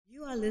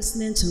are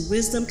listening to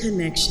Wisdom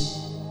Connection,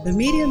 the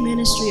media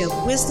ministry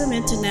of Wisdom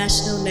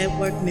International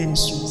Network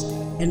Ministries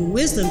and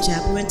Wisdom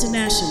Chapel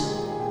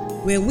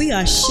International, where we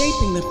are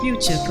shaping the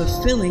future,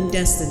 fulfilling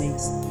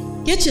destinies.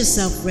 Get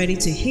yourself ready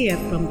to hear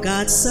from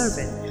God's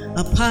servant,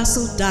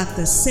 Apostle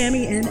Dr.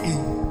 Sammy and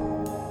Addy.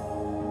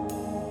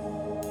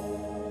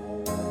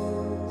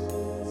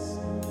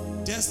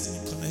 Destiny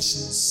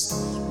Connections.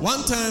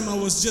 One time I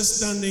was just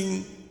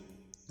standing,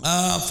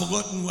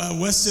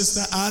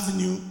 Westchester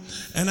Avenue,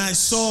 and I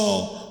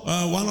saw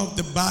one of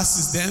the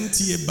buses, the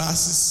MTA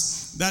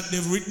buses, that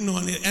they've written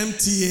on it,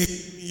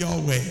 MTA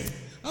your way.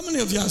 How many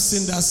of you have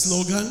seen that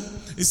slogan?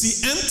 You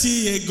see,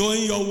 MTA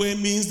going your way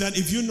means that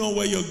if you know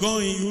where you're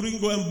going, you wouldn't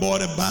go and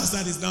board a bus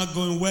that is not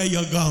going where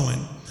you're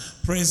going.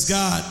 Praise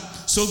God.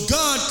 So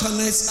God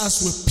connects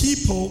us with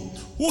people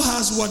who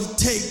has what it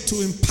takes to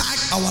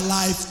impact our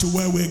life to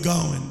where we're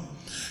going.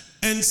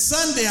 And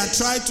Sunday, I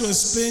tried to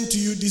explain to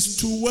you these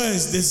two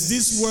words. There's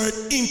this word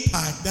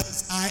impact,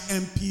 that's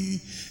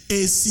IMPACT,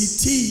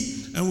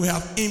 and we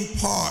have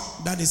impart,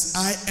 that is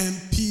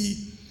IMPART.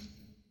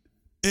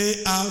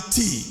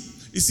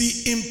 You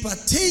see,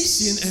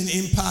 impartation and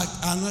impact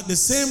are not the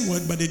same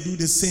word, but they do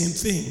the same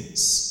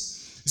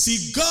things. You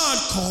see, God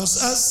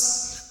calls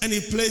us, and He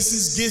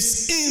places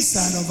gifts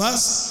inside of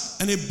us,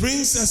 and He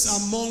brings us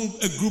among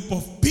a group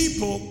of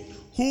people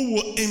who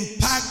will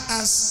impact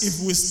us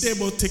if we're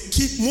stable to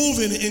keep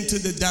moving into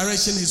the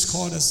direction He's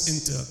called us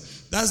into.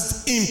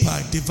 That's the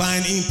impact,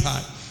 divine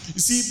impact.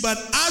 You see, but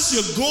as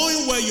you're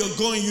going where you're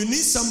going, you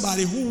need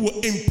somebody who will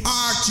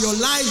impart your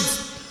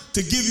life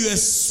to give you a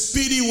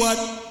speedy work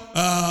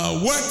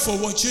for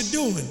what you're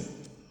doing.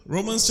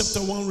 Romans chapter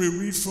 1, we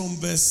read from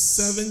verse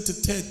 7 to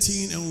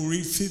 13, and we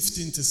read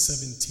 15 to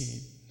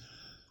 17.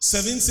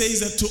 7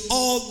 says that to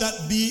all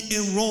that be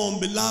in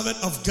Rome, beloved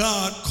of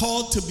God,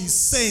 called to be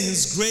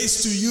saints,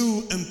 grace to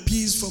you and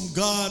peace from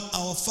God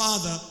our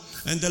Father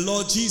and the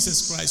Lord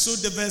Jesus Christ. So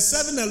the verse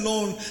 7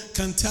 alone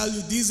can tell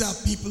you these are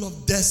people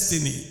of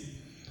destiny.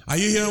 Are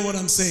you hearing what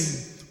I'm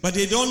saying? But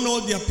they don't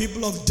know they are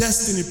people of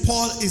destiny.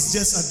 Paul is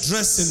just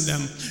addressing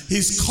them.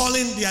 He's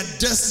calling their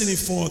destiny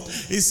forth.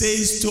 He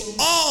says, to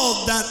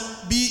all that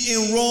be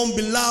in Rome,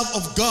 beloved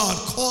of God,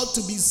 called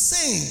to be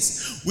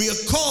saints. We are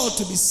called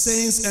to be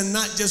saints and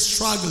not just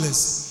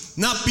stragglers.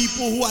 Not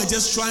people who are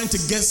just trying to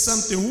get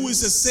something. Who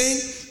is a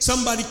saint?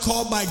 Somebody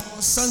called by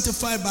God,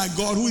 sanctified by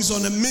God, who is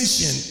on a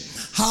mission.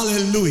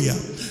 Hallelujah.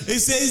 It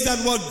says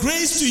that what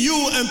grace to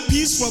you and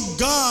peace from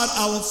God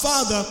our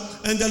Father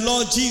and the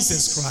Lord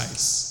Jesus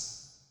Christ.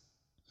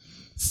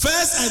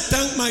 First, I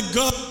thank my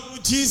God,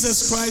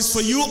 Jesus Christ,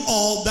 for you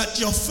all, that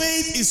your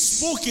faith is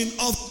spoken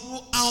of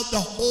throughout the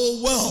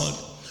whole world.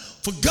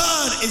 For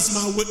God is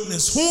my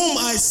witness, whom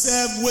I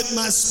serve with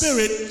my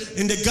spirit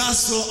in the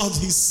gospel of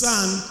His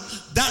Son,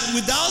 that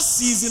without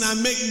ceasing I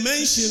make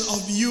mention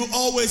of you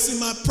always in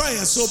my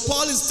prayer. So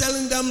Paul is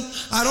telling them,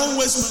 I don't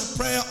waste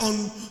my prayer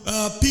on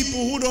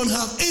people who don't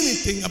have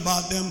anything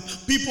about them,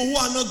 people who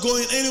are not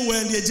going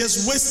anywhere and they're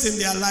just wasting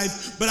their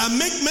life. But I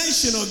make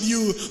mention of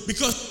you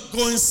because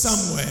you're going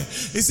somewhere.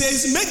 It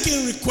says,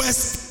 making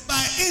requests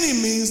by any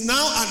means,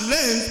 now at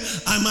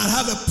length I might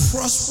have a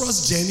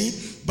prosperous journey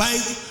by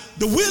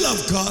the will of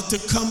God to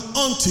come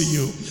unto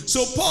you.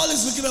 So Paul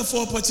is looking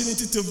for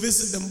opportunity to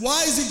visit them.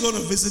 Why is he going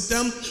to visit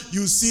them?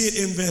 You see it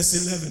in verse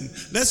 11.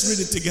 Let's read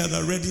it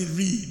together. Ready,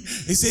 read.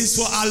 It says,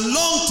 for I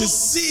long to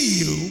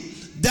see you,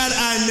 that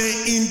I may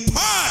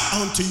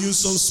impart unto you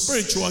some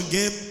spiritual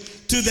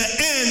gift, to the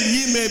end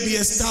ye may be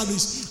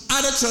established.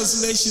 Other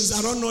translations,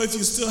 I don't know if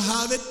you still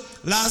have it.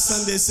 Last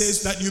Sunday says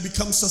that you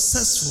become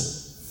successful.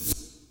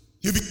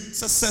 You become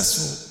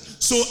successful.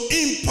 So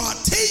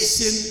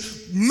impartation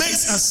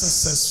makes us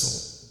successful.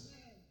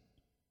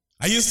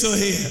 Are you still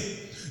here?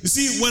 You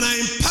see, when I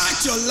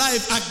impact your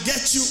life, I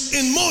get you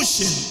in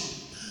motion.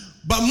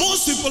 But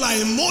most people are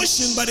in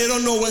motion, but they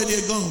don't know where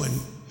they're going.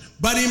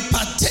 But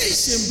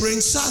impartation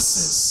brings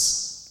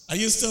success. Are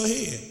you still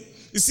here?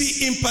 You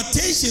see,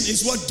 impartation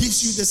is what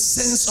gives you the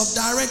sense of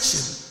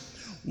direction.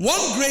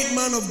 One great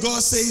man of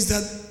God says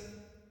that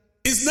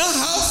it's not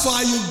how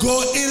far you go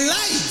in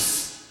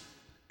life.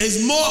 It's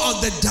more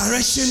of the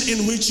direction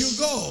in which you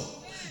go.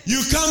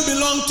 You can't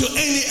belong to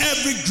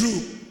every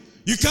group.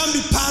 You can't be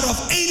part of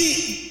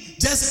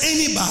just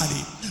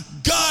anybody.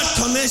 God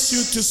connects you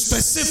to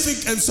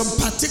specific and some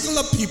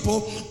particular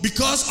people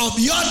because of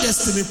your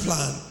destiny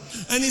plan.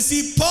 And you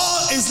see,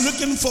 Paul is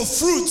looking for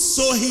fruits,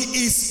 so he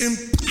is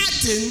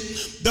imparting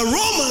the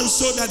Romans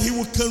so that he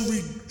can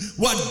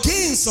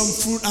gain some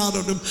fruit out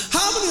of them.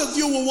 How many of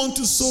you will want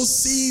to sow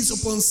seeds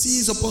upon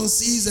seeds upon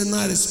seeds and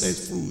not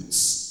expect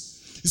fruits?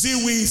 You see,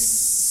 we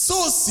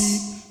sow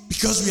seed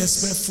because we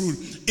expect fruit.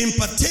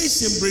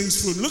 Impartation brings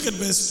fruit. Look at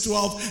verse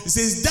 12. It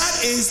says,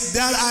 that is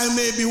that I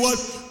may be what?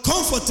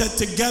 Comforted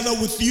together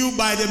with you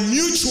by the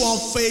mutual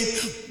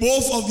faith,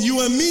 both of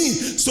you and me.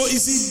 So you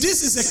see,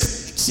 this is a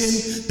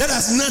connection that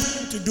has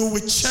nothing to do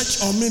with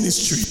church or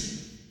ministry.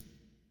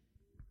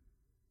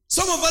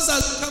 Some of us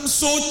have become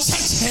so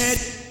church-head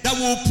that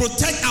will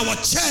protect our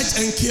church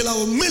and kill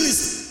our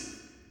ministry.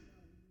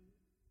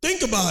 Think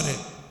Think about it.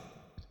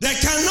 There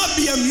cannot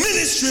be a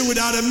ministry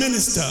without a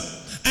minister.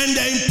 And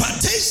the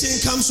impartation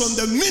comes from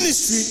the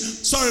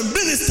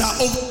minister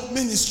of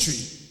ministry.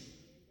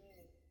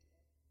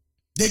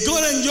 They go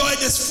and enjoy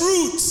this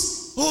fruit.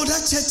 Oh,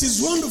 that church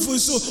is wonderful.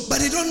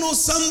 But they don't know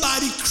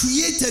somebody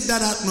created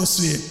that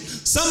atmosphere.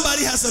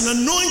 Somebody has an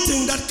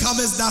anointing that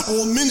covers that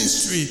whole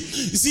ministry.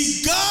 You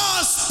see,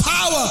 God's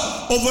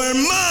power over a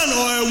man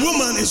or a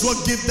woman is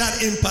what gives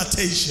that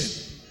impartation.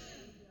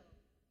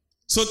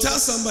 So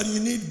tell somebody you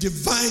need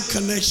divine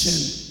connection.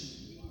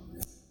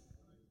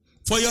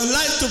 For your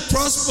life to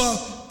prosper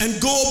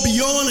and go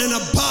beyond and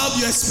above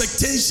your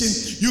expectation,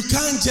 you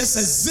can't just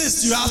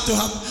exist. You have to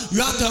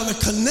have a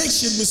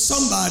connection with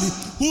somebody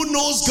who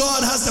knows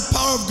God, has the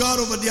power of God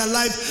over their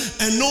life,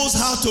 and knows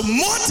how to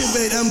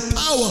motivate,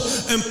 empower,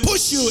 and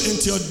push you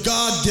into your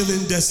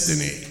God-given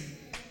destiny.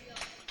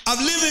 I've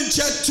lived in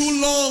church too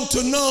long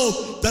to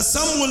know that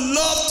some would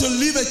love to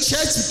leave a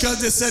church because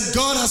they said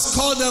God has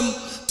called them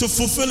to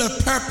fulfill a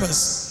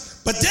purpose.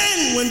 But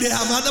then when they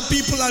have other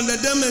people under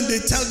them and they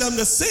tell them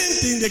the same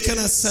thing, they can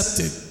accept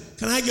it.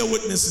 Can I get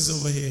witnesses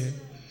over here?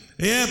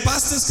 Yeah,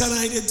 pastors can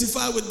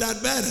identify with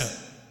that better.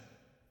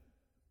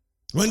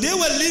 When they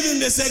were leaving,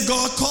 they said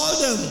God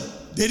called them.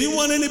 They didn't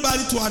want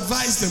anybody to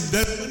advise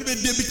them. When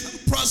they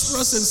become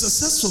prosperous and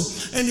successful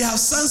and they have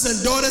sons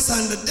and daughters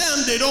under them,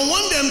 they don't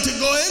want them to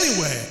go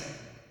anywhere.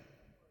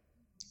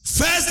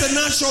 First the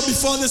natural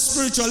before the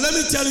spiritual. Let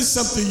me tell you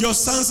something. Your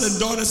sons and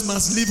daughters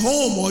must leave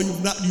home or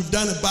you've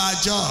done a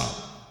bad job.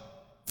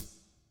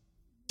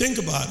 Think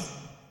about it.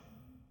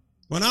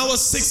 When I was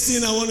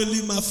 16, I wanted to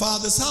leave my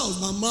father's house.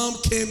 My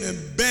mom came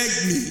and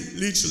begged me,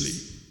 literally,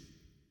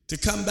 to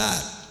come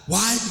back.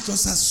 Why?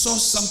 Because I saw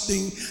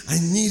something I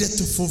needed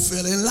to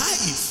fulfill in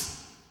life.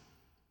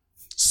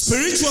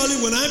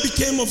 Spiritually, when I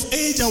became of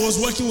age, I was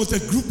working with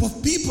a group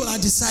of people I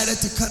decided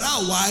to cut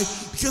out. Why?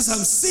 Because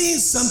I'm seeing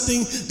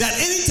something that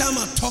anytime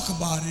I talk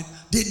about it,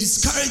 they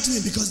discourage me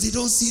because they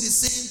don't see the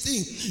same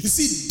thing. You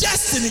see,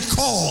 destiny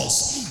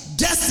calls,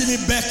 destiny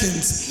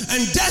beckons,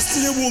 and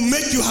destiny will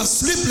make you have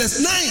sleepless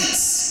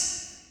nights.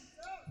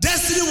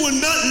 Destiny will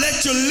not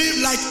let you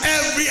live like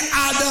every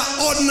other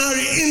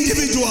ordinary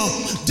individual.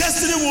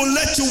 Destiny will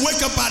let you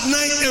wake up at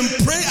night and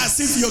pray as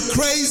if you're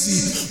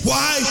crazy.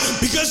 Why?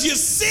 Because you're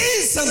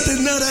seeing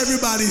something not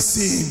everybody's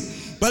seeing.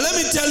 But let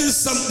me tell you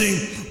something.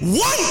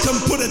 One can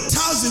put 1,000,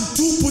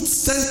 two put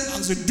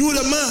 10,000. Do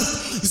the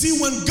math. You see,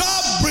 when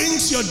God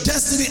brings your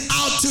destiny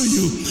out to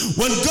you,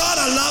 when God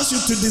allows you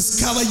to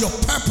discover your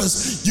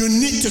purpose, you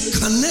need to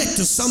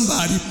connect to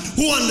somebody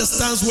who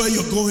understands where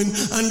you're going,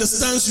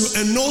 understands you,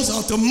 and knows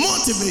how to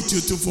motivate you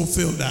to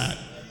fulfill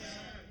that.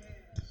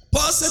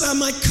 Paul said, I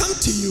might come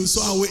to you, so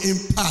I will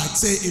impart.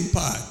 Say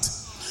impart.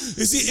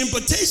 You see,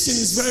 impartation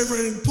is very,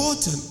 very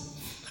important.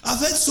 I've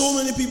heard so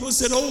many people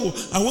say, oh,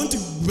 I went to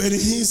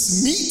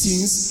Benihim's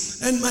meetings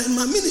and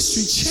my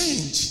ministry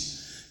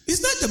changed.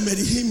 It's not the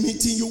Benihim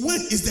meeting you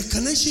went, it's the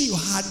connection you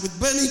had with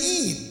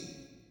Benihim.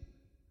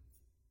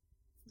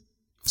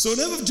 So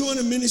never join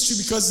a ministry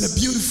because it's a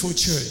beautiful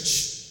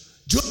church.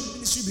 Join a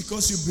ministry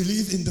because you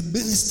believe in the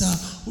minister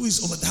who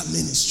is over that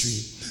ministry.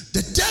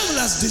 The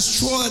devil has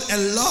destroyed a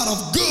lot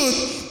of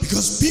good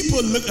because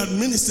people look at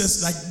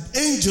ministers like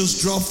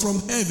angels dropped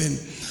from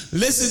heaven.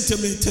 Listen to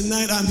me,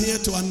 tonight I'm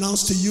here to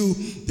announce to you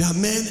there are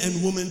men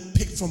and women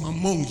picked from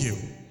among you.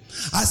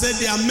 I said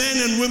there are men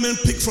and women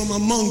picked from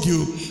among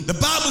you. The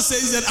Bible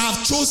says that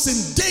I've chosen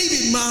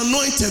David, my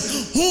anointed,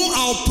 whom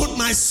I'll put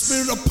my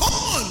spirit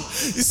upon.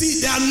 You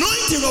see, the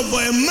anointing of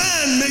a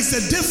man makes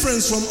a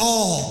difference from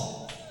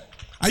all.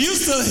 Are you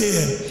still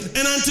here?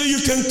 And until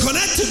you can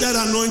connect to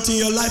that anointing,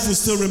 your life will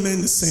still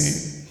remain the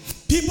same.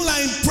 People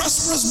are in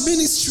prosperous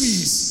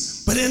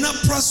ministries, but they're not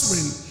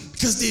prospering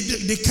because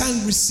they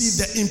can't receive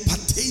the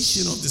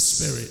impartation of the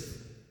Spirit.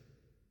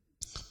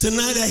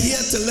 Tonight I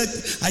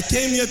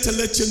came here to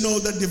let you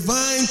know that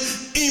divine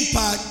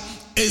impact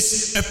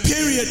is a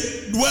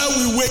period where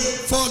we wait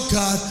for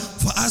God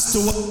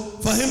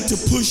for Him to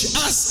push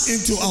us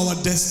into our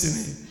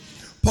destiny.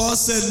 Paul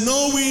said,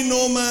 know we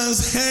no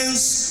man's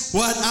hands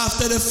what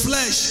after the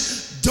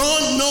flesh.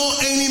 Don't know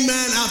any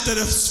man after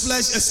the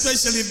flesh,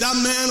 especially if that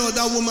man or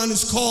that woman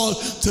is called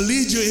to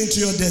lead you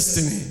into your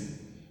destiny.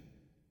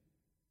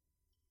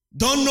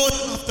 Don't know it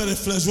after the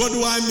flesh. What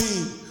do I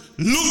mean?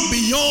 Look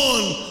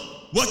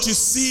beyond what you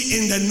see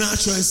in the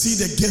natural and see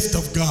the gift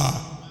of God.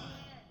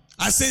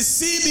 I say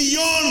see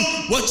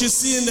beyond what you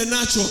see in the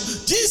natural.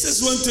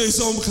 Jesus went to his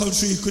own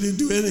country. He couldn't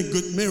do any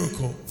good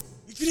miracle.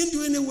 He couldn't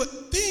do any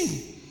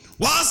thing.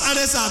 Whilst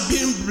others are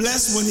being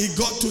blessed when he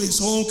got to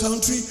his own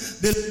country,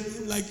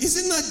 they're like,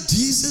 isn't that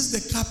Jesus, the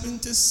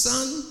carpenter's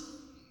son?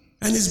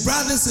 And his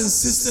brothers and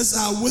sisters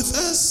are with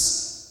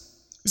us.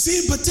 You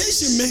see,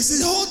 impartation makes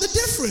it all the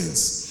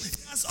difference.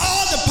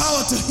 All the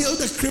power to heal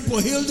the cripple,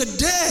 heal the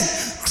dead,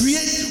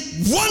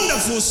 create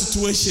wonderful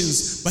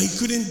situations, but he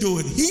couldn't do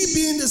it. He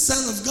being the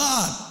Son of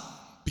God,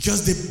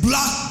 because they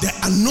blocked the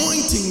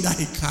anointing that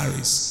he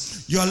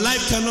carries. Your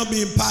life cannot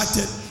be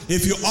impacted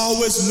if you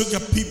always look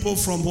at people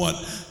from what?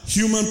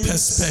 Human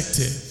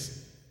perspective.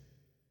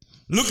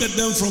 Look at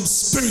them from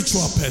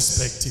spiritual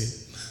perspective.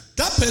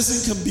 That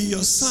person can be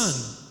your son.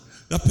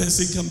 That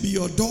person can be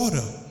your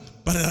daughter.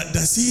 But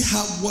does he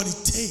have what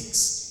it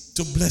takes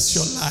to bless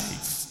your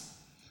life?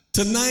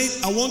 Tonight,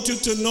 I want you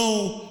to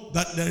know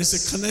that there is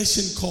a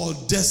connection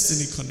called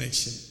destiny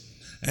connection.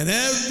 And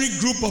every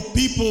group of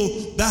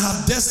people that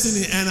have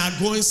destiny and are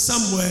going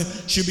somewhere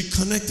should be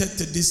connected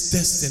to this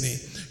destiny.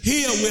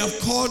 Here we have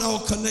called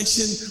our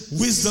connection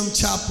Wisdom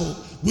Chapel,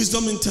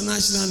 Wisdom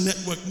International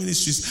Network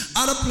Ministries.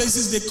 Other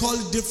places they call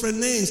it different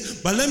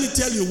names. But let me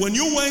tell you, when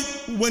you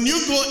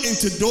go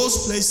into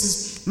those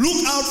places, look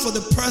out for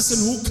the person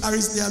who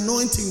carries the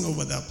anointing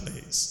over that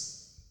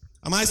place.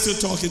 Am I still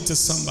talking to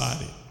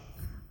somebody?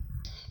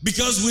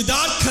 Because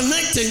without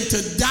connecting to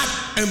that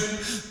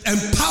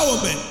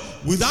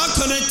empowerment, without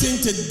connecting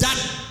to that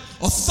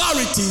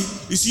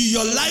authority, you see,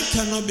 your life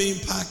cannot be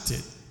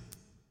impacted.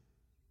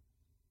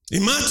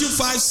 In Matthew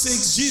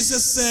 5:6,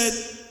 Jesus said,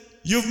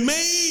 "You've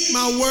made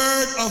my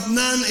word of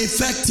none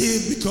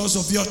effective because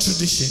of your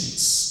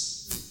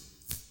traditions."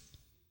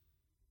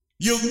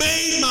 You've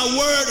made my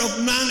word of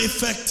none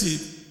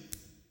effective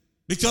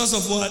because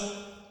of what?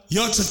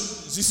 Your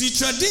traditions. You see,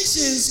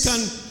 traditions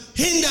can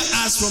hinder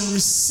us from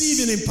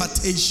receiving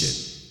impartation.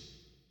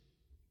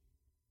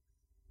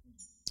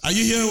 Are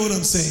you hearing what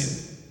I'm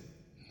saying?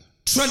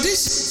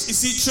 Traditions, you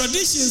see,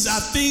 traditions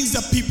are things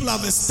that people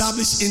have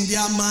established in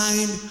their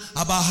mind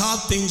about how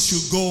things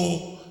should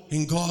go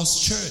in God's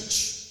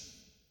church.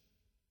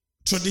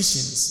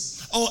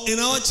 Traditions. Oh, in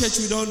our church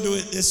we don't do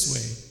it this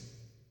way.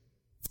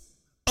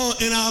 Oh,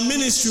 in our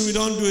ministry we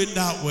don't do it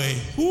that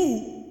way.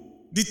 Who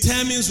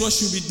determines what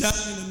should be done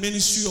in the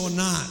ministry or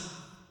not?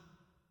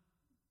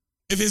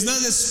 If it's not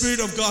the Spirit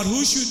of God,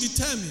 who should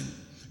determine?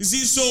 You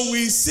see, so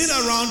we sit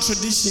around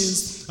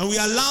traditions and we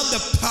allow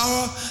the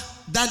power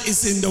that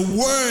is in the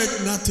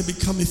word not to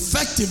become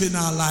effective in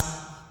our life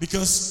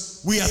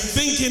because we are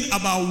thinking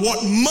about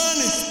what man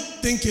is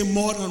thinking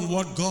more than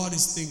what God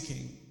is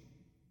thinking.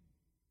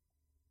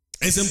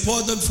 It's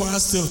important for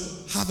us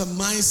to have a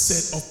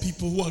mindset of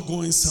people who are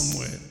going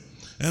somewhere.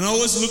 And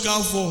always look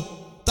out for,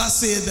 thus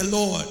saith the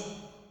Lord.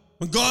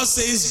 When God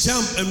says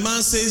jump and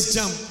man says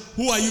jump,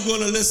 who are you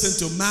going to listen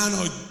to, man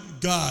or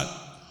God?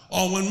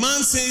 Or when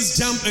man says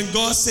jump and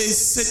God says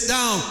sit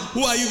down,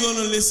 who are you going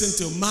to listen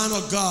to, man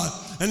or God?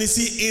 And you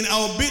see, in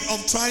our bit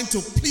of trying to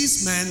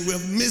please man, we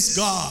have missed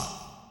God.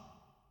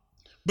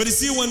 But you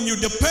see, when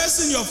the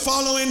person you're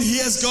following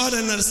hears God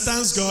and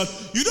understands God,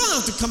 you don't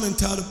have to come and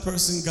tell the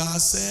person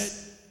God said.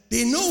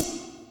 They know.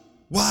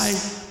 Why?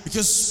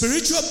 Because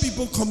spiritual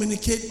people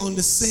communicate on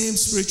the same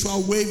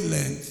spiritual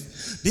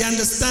wavelength. They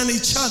understand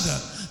each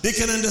other. They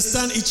can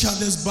understand each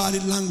other's body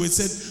language.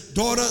 Said,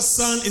 daughter,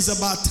 son, it's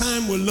about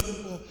time we look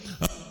for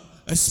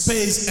a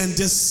space and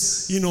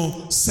just,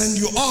 send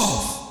you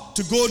off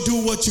to go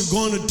do what you're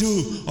going to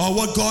do or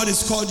what God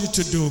has called you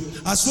to do.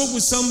 I spoke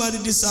with somebody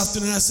this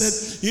afternoon. I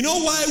said, you know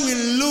why we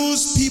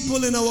lose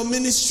people in our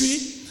ministry?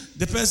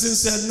 The person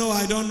said, no,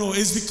 I don't know.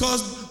 It's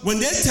because when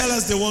they tell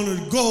us they want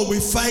to go, we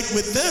fight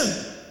with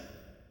them.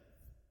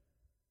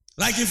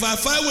 Like if I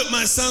fight with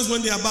my sons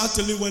when they're about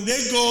to leave, when they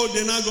go,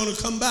 they're not going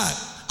to come back.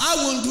 I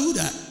won't do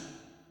that.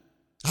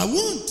 I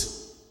won't.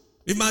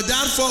 If my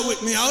dad fought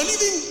with me, I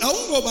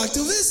won't go back to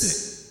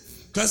visit.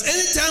 Because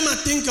anytime I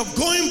think of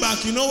going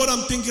back, you know what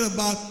I'm thinking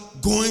about?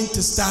 Going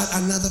to start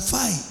another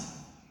fight.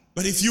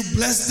 But if you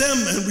bless them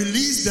and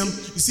release them,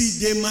 you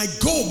see, they might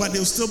go, but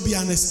they'll still be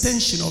an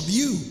extension of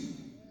you.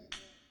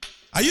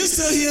 Are you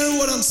still hearing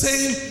what I'm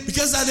saying?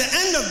 Because at the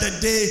end of the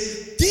day,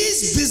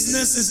 this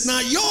business is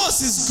not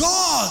yours, it's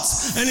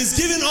God's. And He's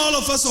giving all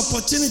of us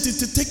opportunity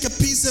to take a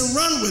piece and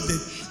run with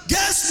it.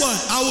 Guess what?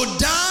 I will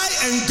die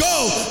and go,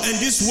 and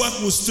this work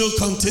will still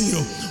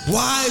continue.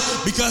 Why?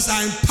 Because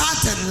I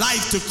imparted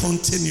life to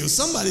continue.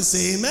 Somebody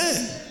say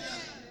amen.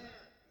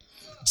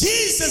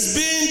 Jesus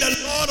being the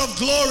Lord of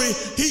glory,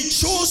 He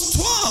chose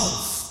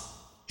 12.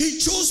 He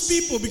chose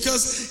people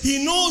because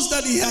He knows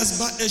that He has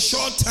but a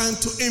short time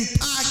to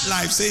impact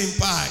life. Say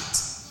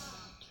impact.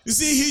 You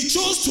see, He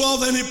chose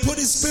 12 and He put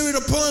His Spirit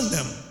upon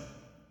them.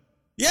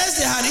 Yes,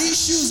 they had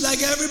issues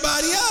like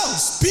everybody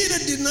else. Peter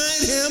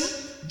denied Him.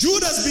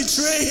 Judas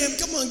betrayed Him.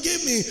 Come on,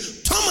 give me.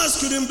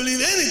 Thomas couldn't believe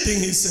anything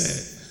He said.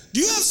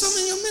 Do you have some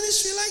in your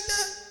ministry like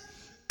that?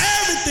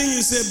 Everything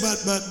you say,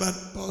 but,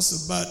 Pastor,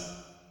 but,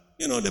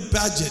 the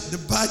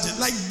budget.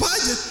 Like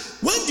budget,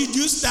 when did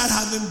you start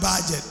having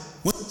budget?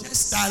 When it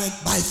just started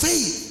by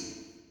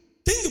faith.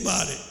 Think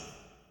about it.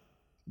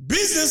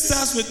 Business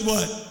starts with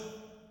what?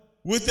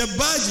 With a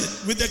budget,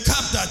 with a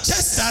capital.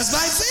 Just starts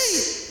by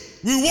faith.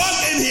 We walk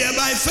in here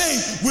by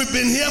faith. We've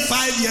been here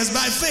 5 years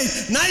by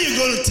faith. Now you're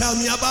going to tell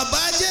me about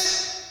budget?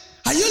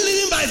 Are you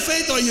living by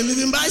faith or are you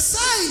living by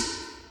sight?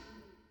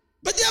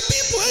 But there are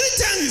people,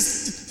 anytime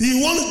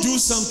you want to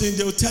do something,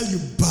 they'll tell you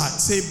but.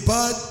 Say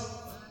but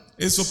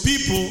is for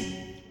people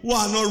who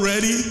are not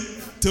ready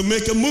to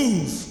make a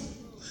move.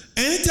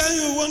 Anytime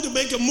you want to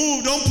make a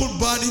move, don't put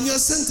but in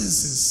your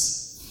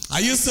sentences.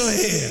 Are you still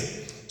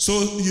here?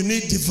 So you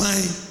need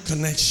divine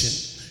connection.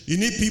 You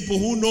need people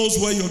who knows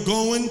where you're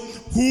going,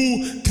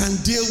 who can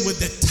deal with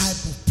the type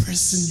of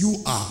person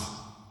you are.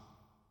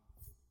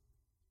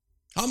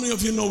 How many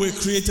of you know we're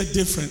created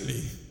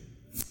differently?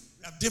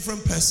 We have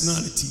different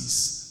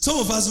personalities. Some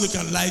of us look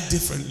at life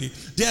differently.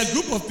 There are a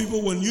group of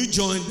people, when you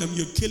join them,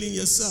 you're killing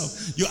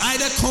yourself. You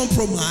either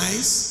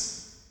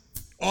compromise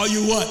or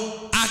you what?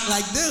 Act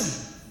like them.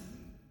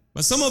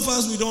 But some of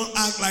us, we don't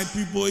act like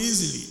people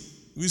easily.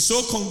 We're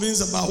so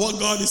convinced about what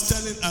God is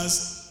telling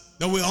us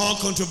that we're all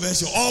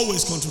controversial,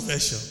 always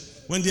controversial.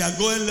 When they are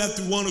going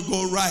left, we want to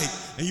go right.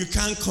 And you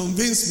can't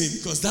convince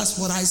me because that's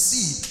what I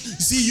see.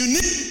 You see, you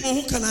need people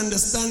who can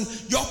understand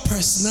your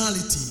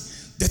personality,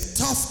 the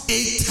tough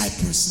A-type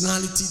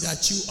personality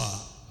that you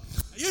are.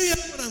 You hear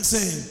what I'm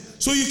saying?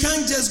 So you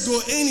can't just go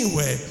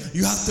anywhere.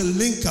 You have to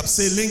link up,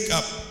 link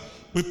up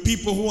with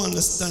people who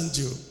understand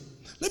you.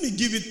 Let me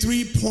give you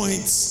 3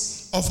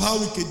 points of how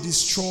we could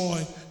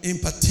destroy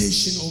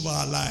impartation over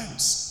our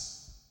lives.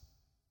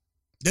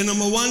 The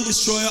number 1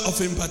 destroyer of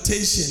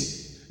impartation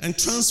and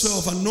transfer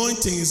of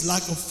anointing is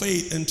lack of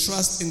faith and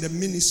trust in the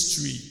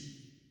ministry.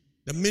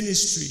 The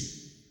ministry.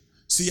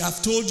 See,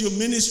 I've told you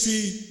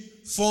ministry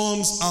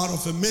forms out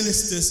of a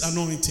minister's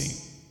anointing.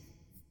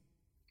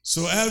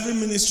 So every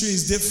ministry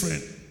is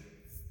different.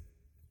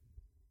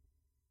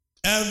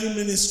 Every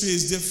ministry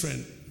is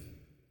different.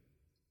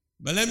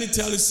 But let me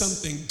tell you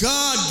something.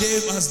 God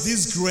gave us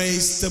this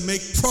grace to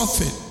make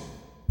profit.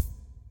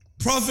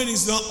 Profit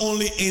is not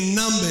only in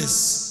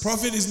numbers.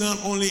 Profit is not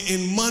only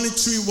in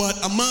monetary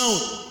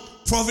amount.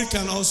 Profit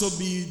can also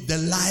be the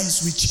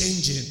lives we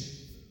change in.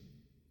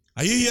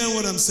 Are you hearing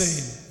what I'm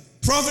saying?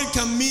 Profit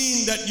can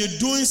mean that you're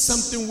doing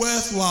something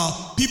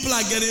worthwhile. People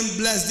are getting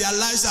blessed. Their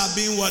lives are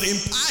being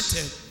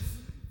imparted.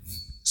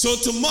 So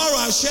tomorrow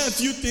I'll share a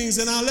few things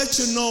and I'll let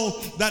you know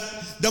that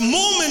the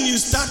moment you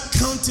start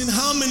counting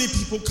how many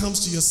people comes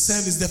to your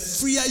service, the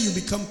freer you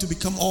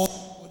become all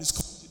what is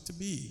called you to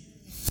be.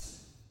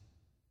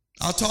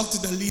 I'll talk to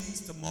the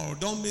leaders tomorrow.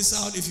 Don't miss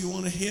out if you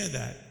want to hear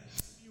that.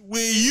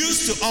 We're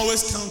used to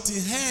always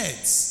counting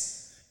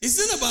heads. It's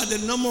not about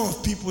the number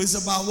of people.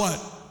 It's about what?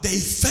 The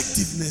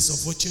effectiveness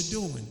of what you're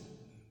doing.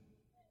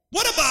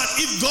 What about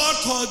if God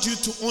called you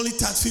to only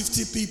touch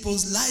 50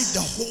 people's life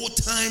the whole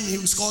time He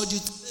was called you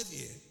to live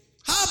here?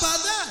 How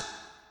about that?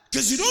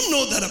 Because you don't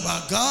know that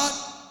about God.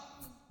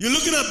 You're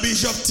looking at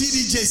Bishop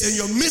T.D. Jakes and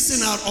you're missing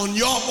out on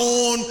your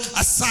own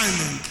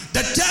assignment.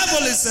 The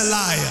devil is a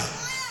liar.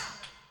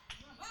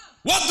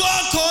 What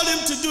God called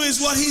him to do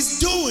is what he's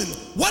doing.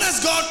 What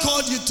has God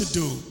called you to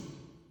do?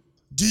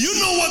 Do you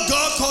know what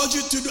God called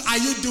you to do? Are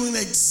you doing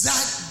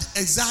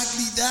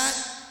exactly that?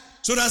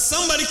 So that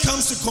somebody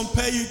comes to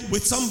compare you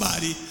with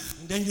somebody,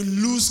 and then you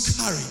lose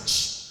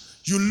courage.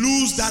 You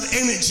lose that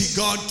energy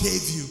God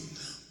gave you.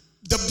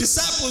 The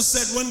disciples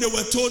said when they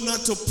were told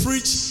not to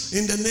preach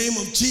in the name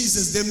of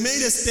Jesus, they made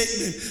a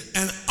statement,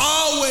 and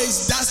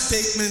always that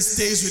statement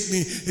stays with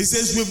me. It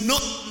says, we've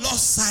not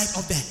lost sight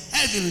of the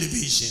heavenly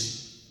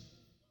vision.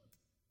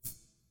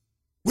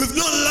 We've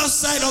not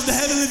lost sight of the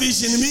heavenly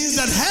vision. It means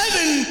that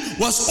heaven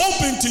was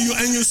open to you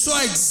and you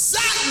saw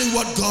exactly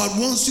what God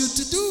wants you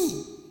to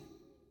do.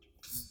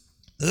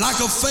 Lack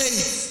of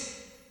faith.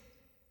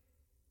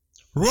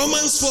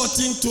 Romans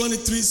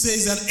 14:23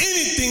 says that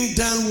anything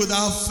done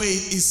without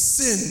faith is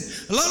sin.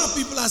 A lot of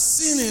people are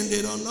sinning,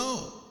 they don't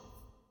know.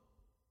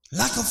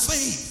 Lack of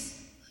faith.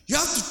 You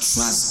have to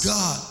trust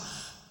God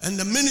and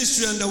the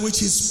ministry under which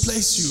He's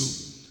placed you.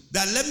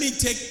 That let me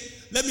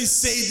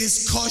say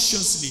this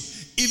cautiously.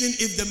 Even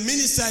if the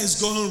minister is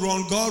going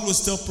wrong, God will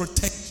still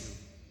protect you.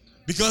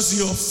 Because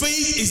your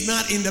faith is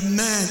not in the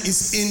man,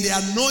 it's in the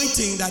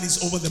anointing that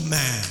is over the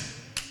man.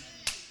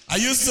 Are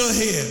you still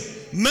here?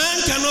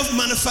 Man cannot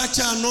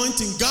manufacture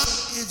anointing. God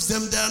gives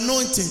them the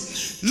anointing.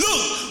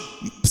 Look,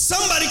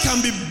 somebody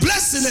can be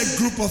blessed in a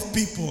group of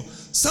people.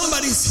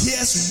 Somebody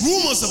hears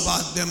rumors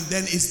about them,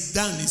 then it's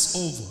done, it's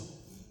over.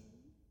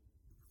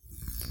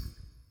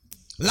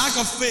 Lack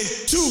of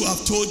faith. 2,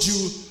 I've told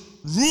you,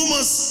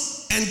 rumors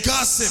and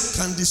gossip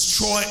can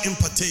destroy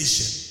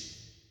impartation.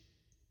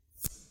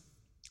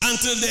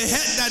 Until they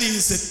heard that he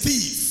is a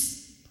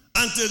thief,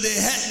 until they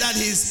heard that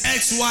he is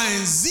X, Y,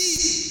 and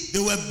Z, they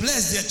were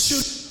blessed, their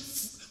children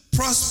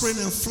prospering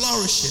and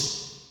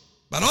flourishing.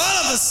 But all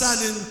of a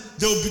sudden,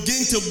 they will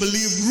begin to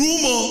believe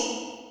rumor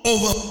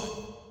over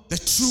the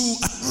true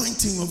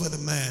anointing over the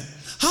man.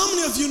 How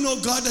many of you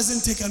know God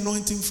doesn't take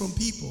anointing from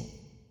people?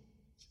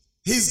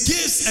 His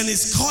gifts and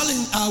his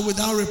calling are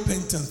without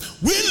repentance.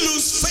 We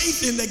lose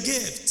faith in the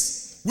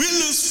gifts. We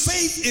lose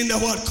faith in the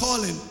word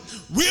calling.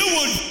 We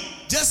would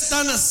just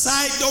stand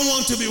aside, don't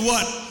want to be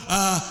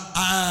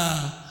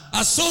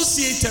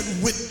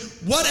associated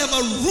with whatever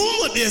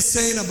rumor they're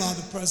saying about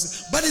the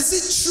person. But is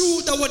it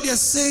true that what they're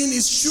saying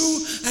is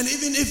true? And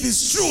even if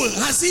it's true,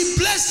 has he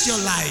blessed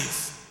your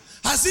life?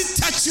 Has he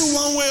touched you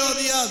one way or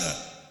the other?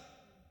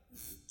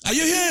 Are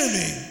you hearing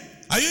me?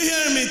 Are you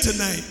hearing me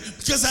tonight?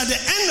 Because at the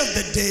end of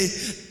the day,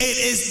 it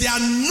is the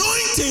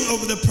anointing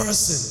over the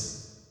person.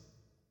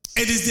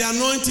 It is the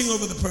anointing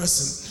over the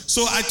person.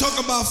 So I talk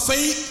about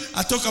faith,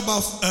 I talk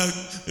about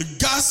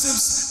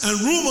gossips and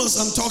rumors.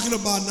 I'm talking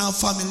about now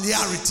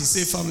familiarity.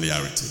 Say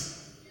familiarity.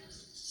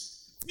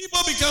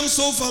 People become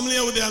so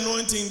familiar with the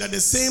anointing that the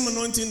same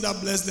anointing that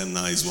blessed them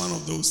now is one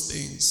of those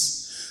things.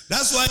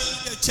 That's why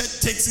the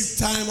church takes its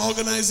time,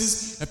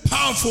 organizes a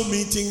powerful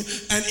meeting,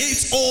 and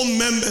its own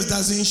members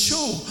doesn't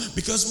show.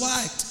 Because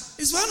why?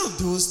 It's one of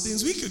those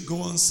things. We could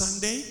go on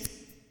Sunday,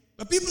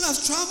 but people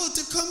have traveled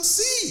to come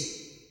see.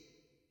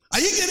 Are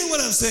you getting what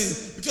I'm saying?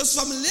 Because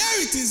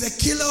familiarity is a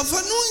killer of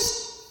anointing.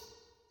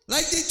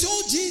 Like they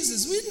told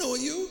Jesus, we know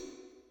you.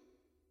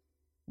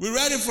 We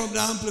read it from the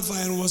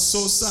Amplifier and it was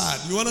so sad.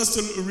 You want us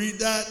to read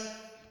that?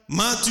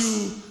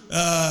 Matthew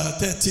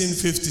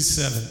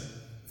 13:57.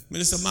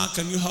 Minister Mark,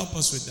 can you help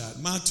us with that?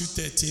 Matthew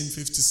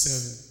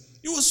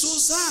 13:57. It was so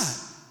sad.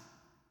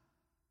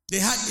 They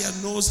had their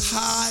nose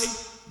high.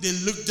 They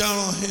looked down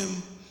on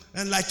him.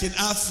 And like in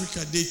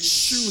Africa, they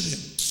chewed him.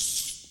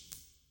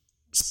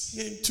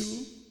 Him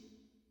too.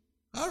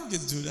 How do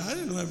they do that? I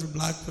didn't know every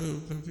black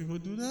people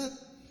do that.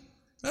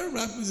 Every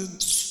black person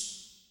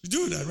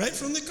do that, right?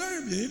 From the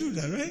Caribbean, you do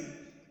that, right?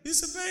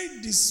 It's a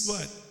very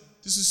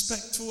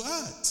disrespectful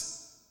act.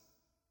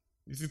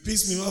 If you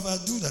piss me off,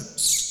 I'll do that.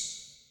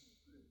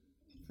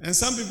 And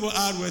some people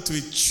add word to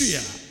it, chia.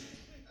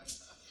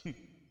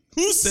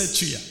 Who said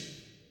chia?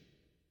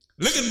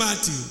 Look at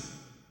Matthew.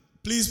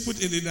 Please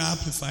put it in the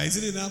Amplifier. Is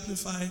it in the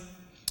Amplifier?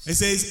 It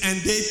says, and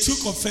they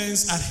took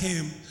offense at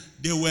him.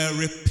 They were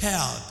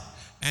repelled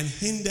and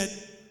hindered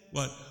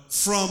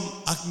from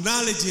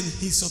acknowledging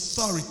his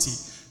authority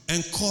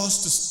and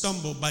caused to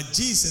stumble. But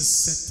Jesus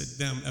said to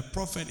them, a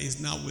prophet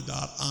is not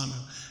without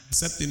honor,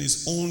 except in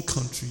his own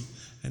country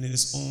and in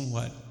his own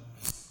what?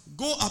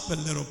 Go up a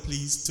little,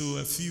 please, to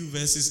a few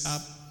verses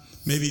up,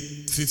 maybe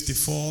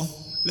 54.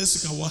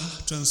 Let's look at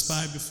what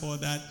transpired before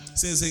that. It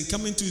says, in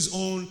coming to his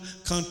own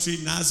country,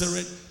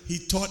 Nazareth, he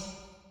taught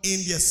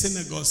in their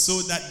synagogue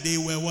so that they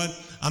were what?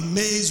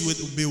 Amazed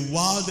with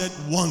bewildered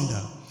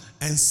wonder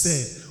and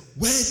said,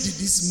 where did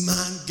this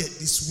man get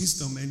this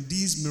wisdom and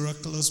these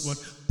miraculous what?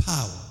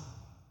 Power?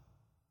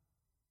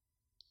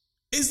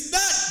 Is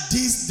that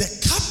this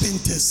the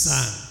carpenter's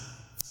son?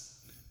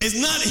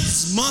 Is not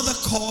his mother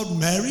called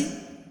Mary?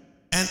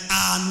 And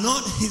are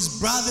not his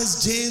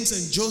brothers James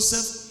and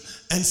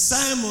Joseph and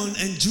Simon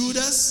and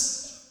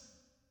Judas?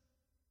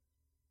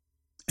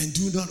 And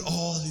do not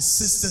all his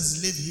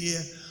sisters live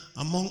here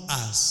among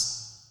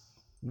us?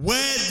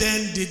 Where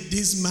then did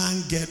this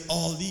man get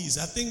all these?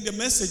 I think the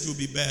message will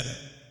be better.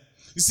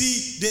 You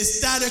see, they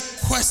started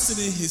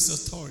questioning his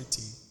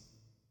authority.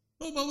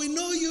 Oh, but we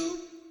know you.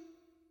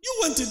 You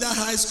went to that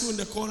high school in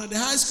the corner, the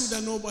high school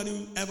that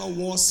nobody ever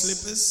wore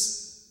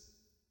slippers.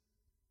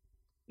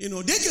 You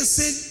know, they can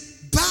say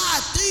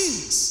bad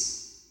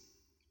things.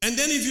 And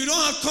then if you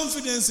don't have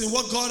confidence in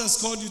what God has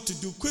called you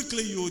to do,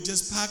 quickly you will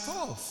just pack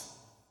off.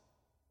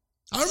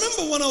 I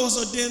remember when I was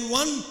ordained,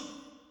 one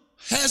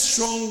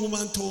headstrong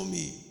woman told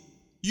me,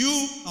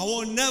 I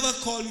will never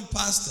call you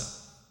pastor.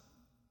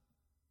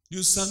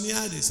 You Sammy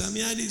Addy.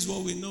 Sammy Addy is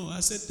what we know. I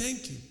said,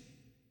 thank you.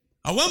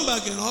 I went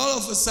back and all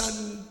of a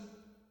sudden,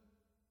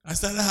 I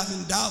started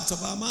having doubts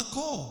about my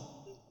call.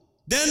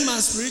 Then my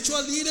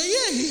spiritual leader,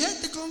 he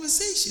had the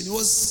conversation. He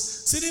was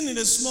sitting in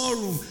a small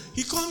room.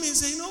 He called me and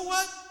said, you know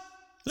what?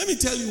 Let me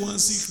tell you one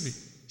secret.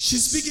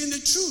 She's speaking the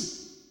truth.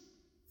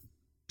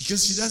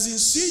 Because she doesn't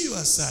see you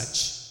as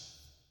such.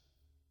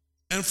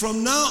 And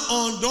from now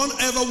on,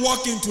 don't ever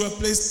walk into a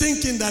place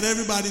thinking that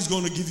everybody's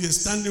going to give you a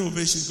standing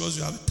ovation because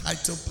you have a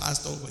title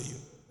passed over you.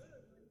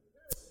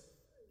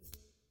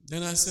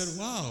 Then I said,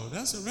 wow,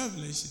 that's a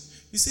revelation.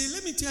 He said,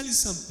 let me tell you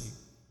something.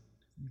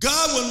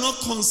 God will not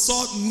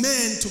consult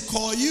men to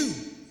call you.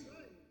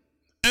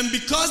 And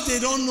because they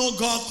don't know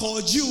God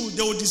called you,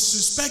 they will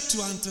disrespect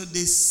you until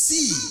they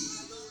see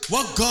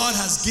what God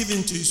has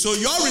given to you. So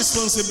your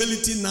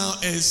responsibility now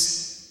is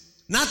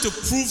not to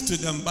prove to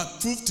them,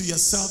 but prove to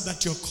yourself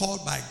that you're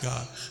called by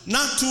God.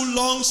 Not too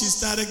long, she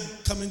started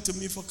coming to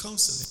me for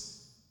counseling.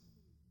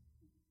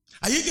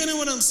 Are you getting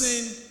what I'm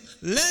saying?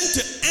 Learn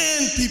to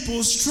earn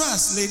people's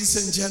trust, ladies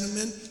and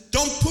gentlemen.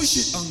 Don't push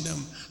it on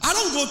them. I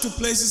don't go to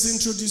places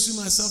introducing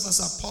myself as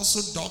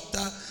apostle,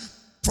 doctor,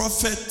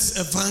 prophet,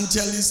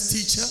 evangelist,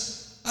 teacher.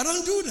 I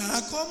don't do that.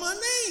 I call my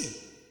name.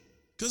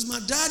 Because my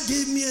dad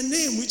gave me a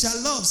name which I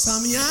love,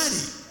 Sammy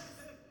Addy.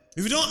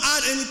 If you don't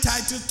add any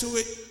title to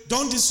it,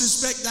 don't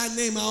disrespect that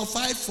name. I'll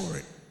fight for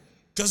it.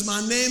 Because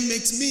my name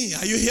makes me.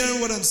 Are you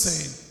hearing what I'm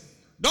saying?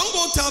 Don't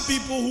go tell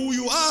people who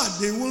you are.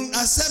 They won't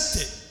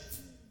accept it.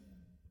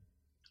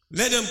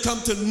 Let them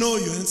come to know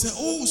you and say,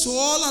 oh, so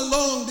all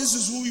along, this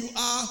is who you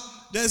are.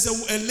 There's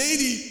a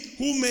lady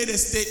who made a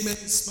statement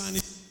in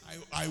Spanish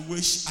I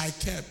wish I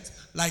kept.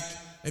 Like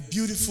a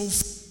beautiful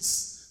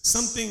face.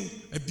 Something,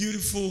 a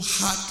beautiful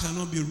heart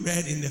cannot be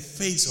read in the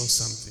face of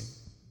something.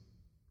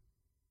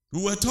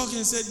 We were talking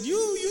and said,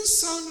 you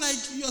sound like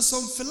you're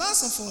some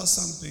philosopher or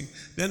something.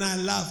 Then I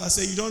laughed. I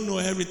said, you don't know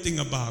everything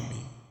about me.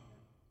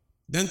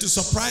 Then to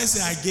surprise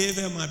her, I gave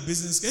her my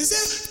business card. He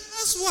said,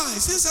 That's why.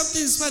 Say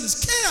something in Spanish.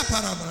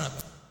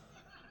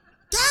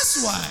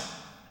 That's why.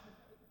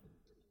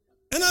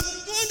 And I've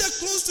been going there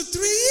close to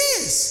 3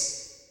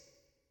 years.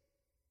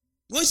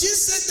 When she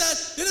said that,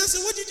 then I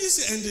said, what did you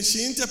say? And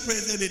she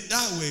interpreted it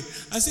that way.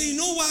 I said, you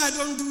know why I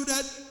don't do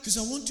that?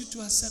 Because I want you to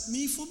accept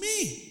me for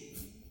me.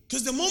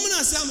 Because the moment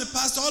I say I'm a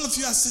pastor, all of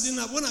you are sitting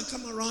up. When I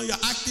come around,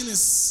 you're acting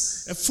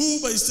as a fool,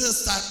 but you still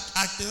start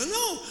acting.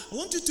 No, I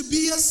want you to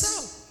be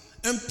yourself.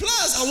 And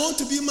plus, I want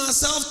to be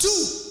myself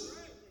too.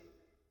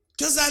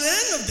 Because at the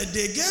end of the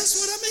day, guess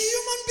what? I'm a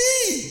human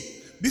being.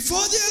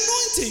 Before the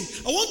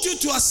anointing, I want you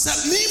to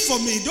accept me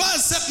for me. Don't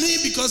accept me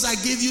because I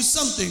gave you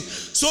something.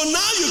 So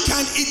now you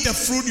can't eat the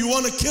fruit. You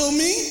want to kill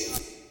me?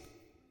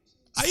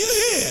 Are you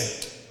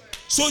here?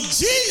 So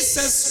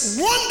Jesus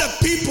wanted the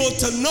people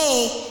to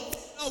know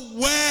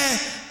where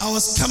I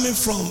was coming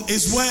from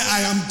is where I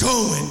am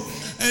going.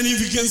 And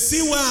if you can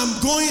see where I'm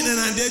going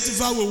and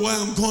identify with where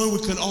I'm going,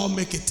 we can all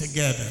make it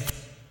together.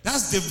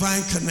 That's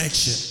divine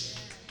connection.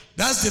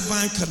 That's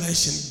divine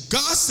connection.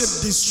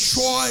 Gossip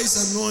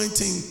destroys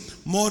anointing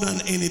more than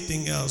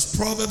anything else.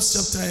 Proverbs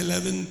chapter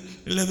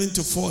 11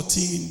 to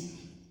 14.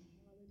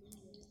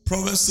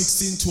 Proverbs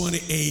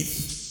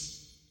 16:28.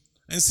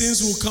 And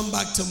since we'll come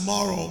back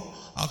tomorrow,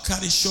 I'll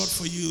cut it short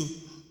for you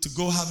to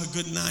go have a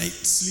good night,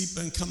 sleep,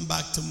 and come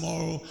back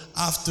tomorrow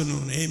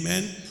afternoon.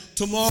 Amen.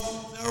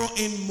 Tomorrow, narrow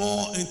in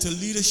more into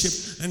leadership.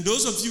 And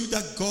those of you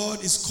that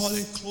God is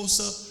calling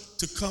closer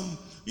to come,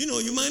 you know,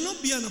 you might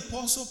not be an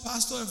apostle,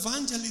 pastor,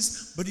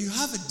 evangelist, but you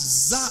have a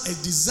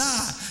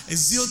desire, a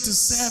zeal to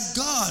serve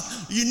God.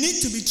 You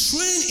need to be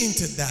trained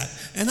into that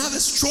and have a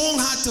strong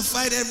heart to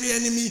fight every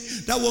enemy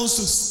that wants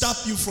to stop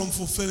you from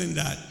fulfilling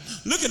that.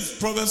 Look at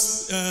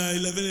Proverbs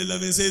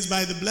 11:11. It says,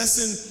 by the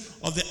blessing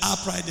of the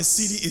upright, the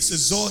city is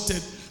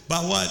exalted.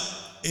 By what?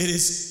 It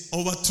is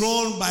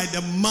overthrown by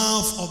the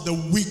mouth of the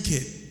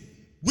wicked.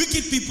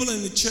 Wicked people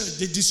in the church,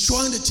 they're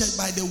destroying the church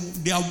by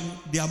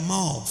their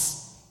mouth.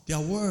 Their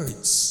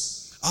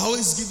words. I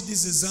always give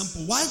this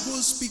example. Why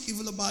go speak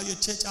evil about your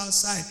church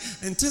outside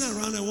and turn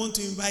around and want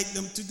to invite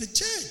them to the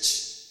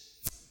church?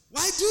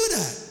 Why do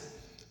that?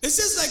 It's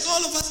just like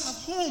all of us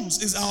have homes.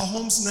 Is our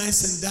homes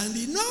nice and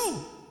dandy?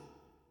 No.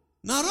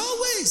 Not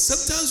always.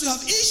 Sometimes we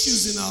have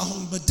issues in our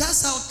home, but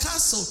that's our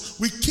castle.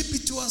 We keep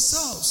it to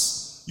ourselves.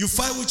 You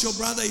fight with your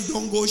brother, you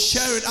don't go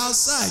share it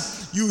outside.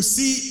 You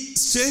see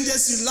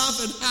strangers, you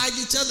laugh and hug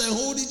each other and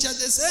hold each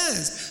other's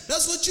hands.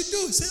 That's what you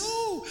do. You say,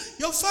 oh,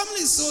 your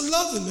family is so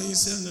loving. And you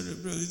say, no,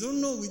 bro, you don't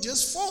know, we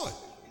just fought.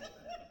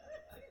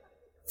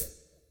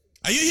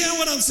 Are you hearing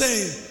what I'm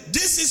saying?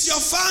 This is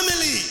your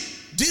family.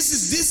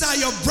 These are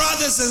your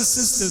brothers and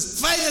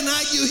sisters. Fight and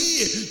argue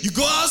here. You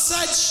go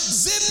outside,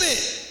 zip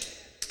it.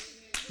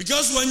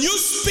 Because when you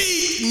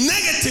speak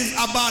negative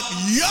about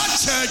your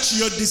church,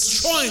 you're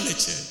destroying the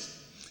church.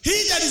 He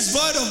that is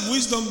void of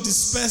wisdom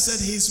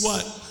despiseth his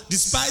what?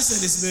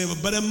 Despiseth his neighbor.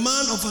 But a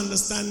man of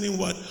understanding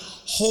what?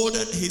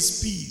 Holdeth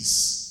his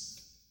peace.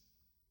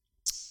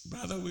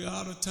 Brother, we're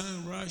out of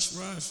time. Rush.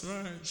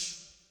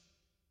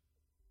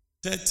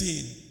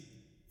 13.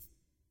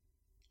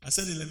 I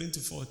said 11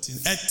 to 14.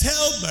 A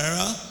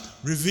talebearer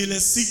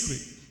revealeth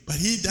secret, but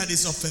he that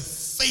is of a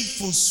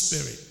faithful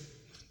spirit.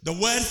 The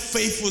word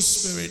faithful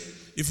spirit,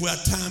 if we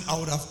had time, I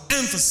would have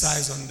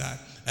emphasized on that.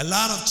 A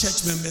lot of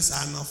church members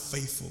are not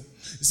faithful.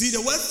 You see,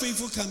 the word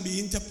faithful can be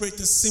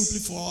interpreted simply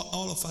for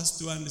all of us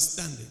to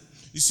understand it.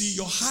 You see,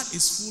 your heart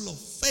is full of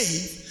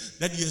faith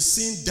that you're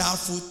seeing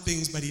doubtful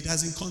things, but it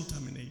doesn't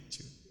contaminate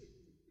you.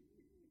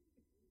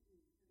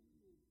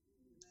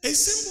 It's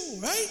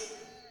simple, right?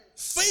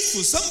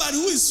 Faithful. Somebody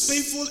who is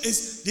faithful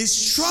they're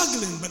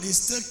struggling, but they're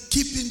still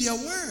keeping their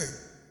word.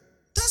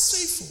 That's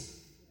faithful.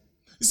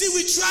 You see,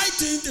 we try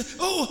to,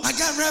 I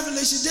got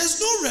revelation.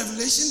 There's no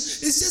revelation.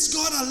 It's just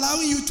God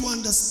allowing you to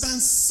understand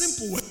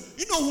simple words.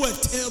 You know who a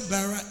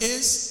talebearer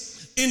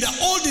is? In the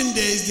olden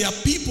days, there are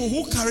people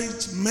who carried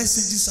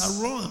messages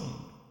around.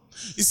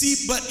 You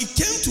see, but it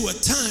came to a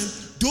time,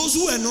 those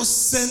who were not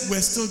sent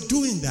were still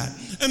doing that.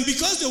 And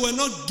because they were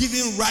not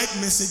giving right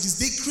messages,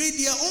 they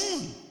create their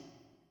own.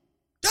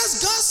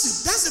 That's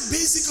gossip. That's the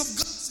basic of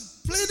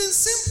gossip. Plain and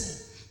simple.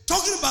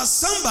 Talking about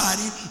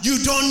somebody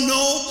you don't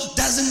know,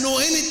 doesn't know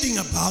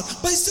anything about,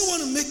 but you still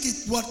want to make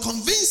it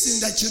convincing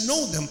that you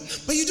know them.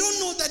 But you don't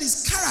know that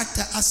it's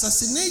character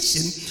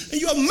assassination, and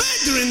you're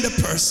murdering the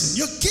person.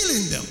 You're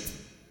killing them.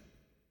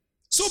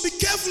 So be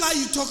careful how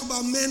you talk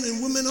about men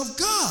and women of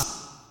God.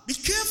 Be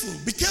careful.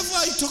 Be careful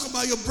how you talk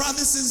about your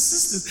brothers and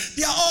sisters.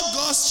 They are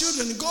all God's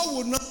children. God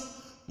will not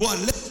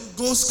let you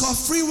go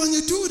scot-free when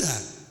you do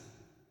that.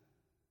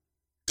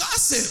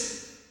 Gossip,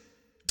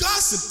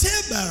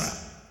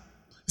 talebearer.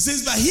 It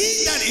says, but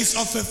he that is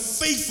of a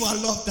faithful, I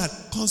love that,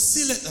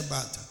 concealeth a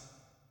matter.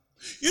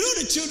 You know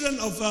the children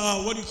of,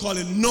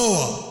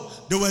 Noah?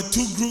 There were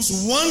two groups.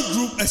 One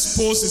group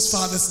exposed his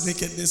father's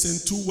nakedness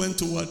and two went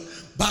to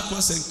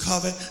backwards and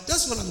covered.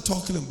 That's what I'm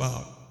talking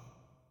about.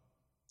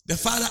 The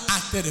father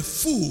acted a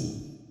fool.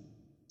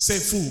 Say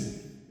fool.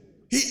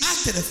 He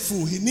acted a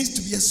fool. He needs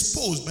to be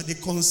exposed, but they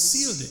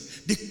concealed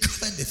it. They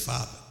covered the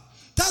father.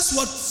 That's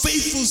what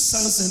faithful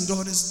sons and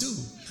daughters do.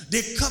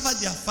 They cover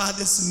their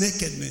father's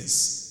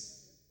nakedness.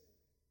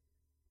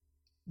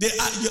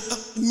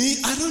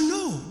 I don't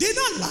know. They're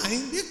not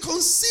lying. They're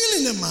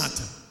concealing the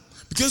matter.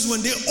 Because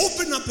when they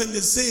open up and they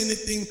say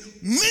anything,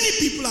 many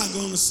people are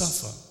going to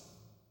suffer.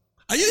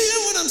 Are you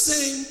hearing what I'm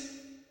saying?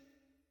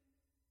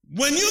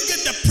 When you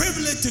get the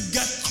privilege to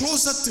get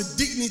closer to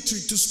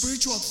dignity, to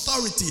spiritual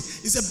authority,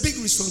 it's a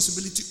big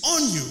responsibility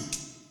on you.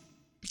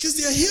 Because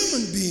they are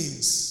human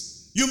beings.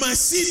 You might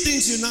see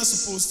things you're not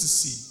supposed to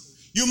see.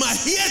 You might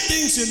hear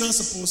things you're not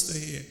supposed to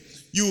hear.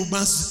 You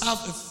must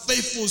have a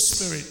faithful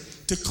spirit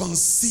to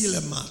conceal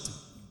a matter.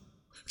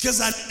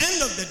 Because at the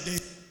end of the day,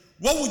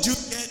 what would you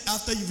get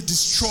after you've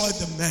destroyed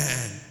the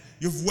man?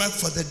 You've worked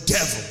for the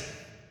devil.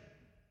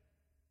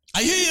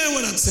 Are you hearing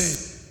what I'm saying?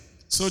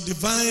 So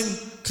divine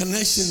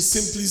connection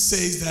simply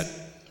says that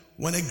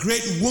when a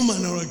great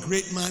woman or a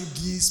great man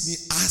gives me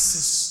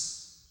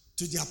access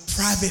to their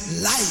private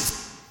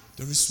life,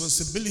 the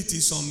responsibility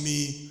is on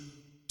me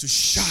to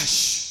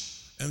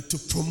shush and to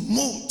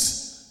promote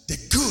the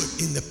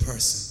good in the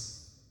person.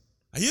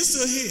 Are you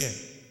still here?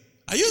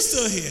 Are you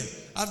still here?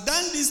 I've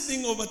done this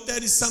thing over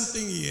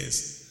 30-something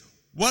years.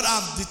 What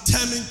I've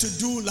determined to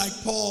do,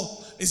 like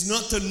Paul, is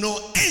not to know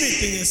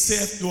anything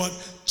except what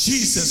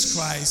Jesus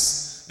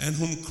Christ and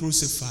whom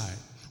crucified.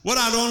 What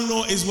I don't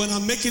know is when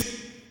I'm making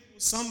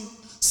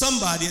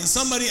somebody and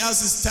somebody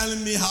else is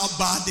telling me how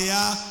bad they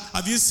are.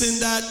 Have you seen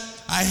that?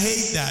 I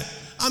hate that.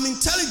 I'm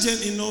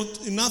intelligent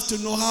enough to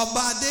know how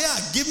bad they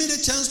are. Give me the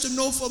chance to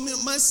know for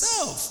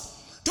myself.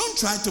 Don't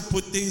try to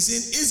put things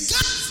in. It's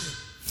gossip.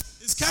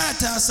 It's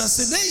character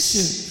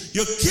assassination.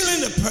 You're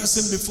killing a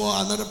person before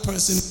another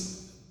person.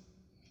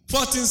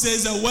 14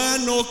 says that where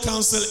no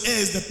counsel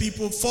is, the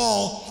people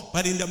fall,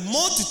 but in the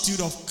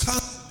multitude of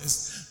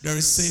counselors, there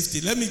is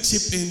safety. Let me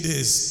chip in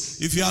this.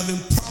 If you're having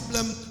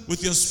problem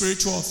with your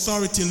spiritual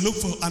authority, look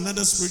for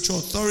another spiritual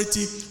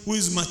authority who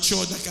is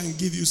mature that can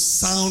give you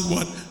sound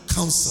what?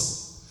 Counsel.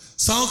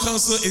 Sound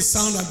counsel is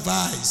sound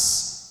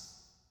advice.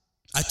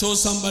 I told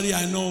somebody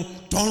I know,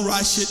 don't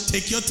rush it,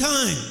 take your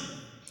time.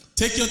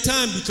 Take your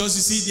time, because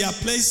you see, there are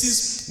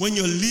places when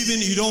you're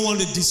leaving, you don't want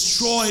to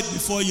destroy it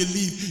before you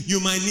leave. You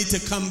might need to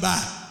come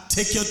back.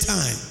 Take your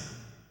time.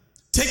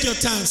 Take your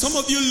time. Some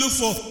of you look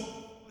for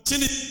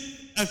opportunity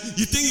and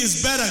you think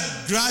it's better.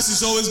 Grass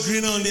is always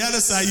greener on the other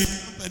side.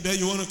 And then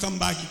you want to come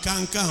back, you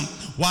can't come.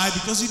 Why?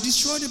 Because you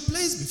destroyed the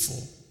place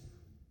before.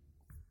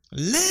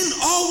 Learn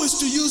always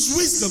to use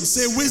wisdom.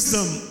 Say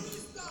wisdom.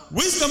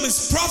 Wisdom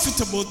is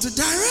profitable to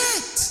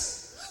direct.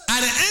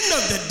 At the end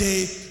of the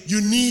day, you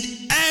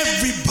need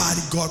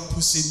everybody God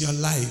puts in your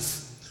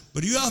life.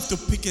 But you have to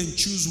pick and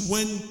choose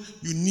when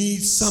you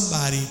need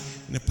somebody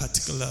in a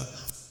particular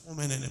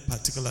moment and a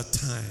particular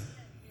time.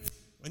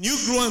 When you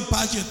grow and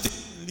pack your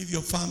things and leave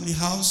your family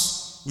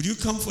house, would you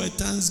come for a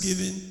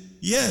Thanksgiving?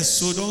 Yes,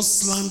 so don't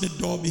slam the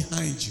door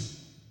behind you.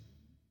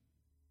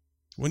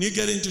 When you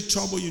get into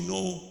trouble, you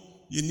know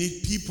you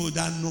need people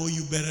that know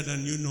you better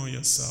than you know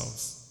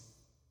yourself.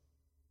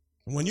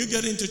 And when you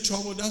get into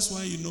trouble, that's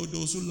why you know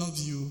those who love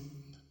you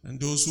and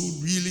those who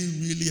really,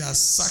 really are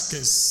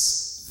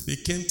suckers. They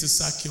came to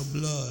suck your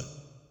blood.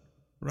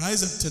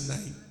 Rise up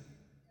tonight.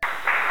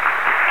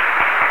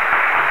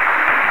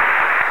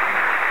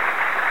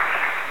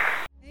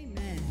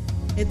 Amen.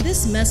 If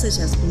this message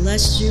has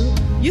blessed you,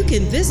 you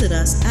can visit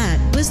us at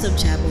Wisdom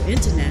Chapel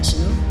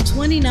International,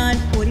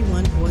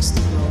 2941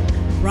 Boston Road,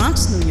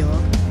 Bronx, New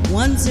York,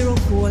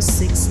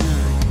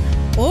 10469.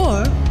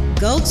 Or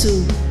go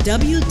to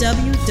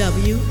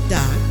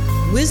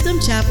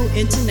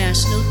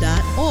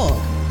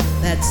www.wisdomchapelinternational.org.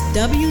 That's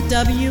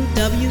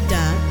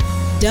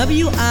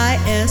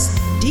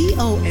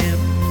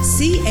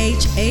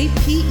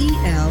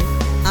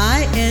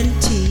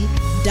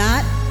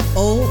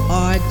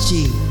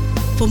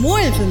For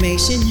more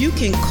information, you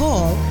can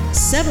call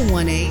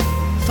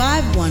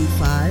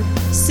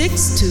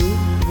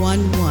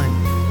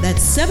 718-515-6211.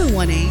 That's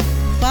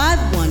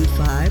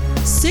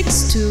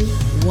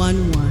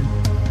 718-515-6211.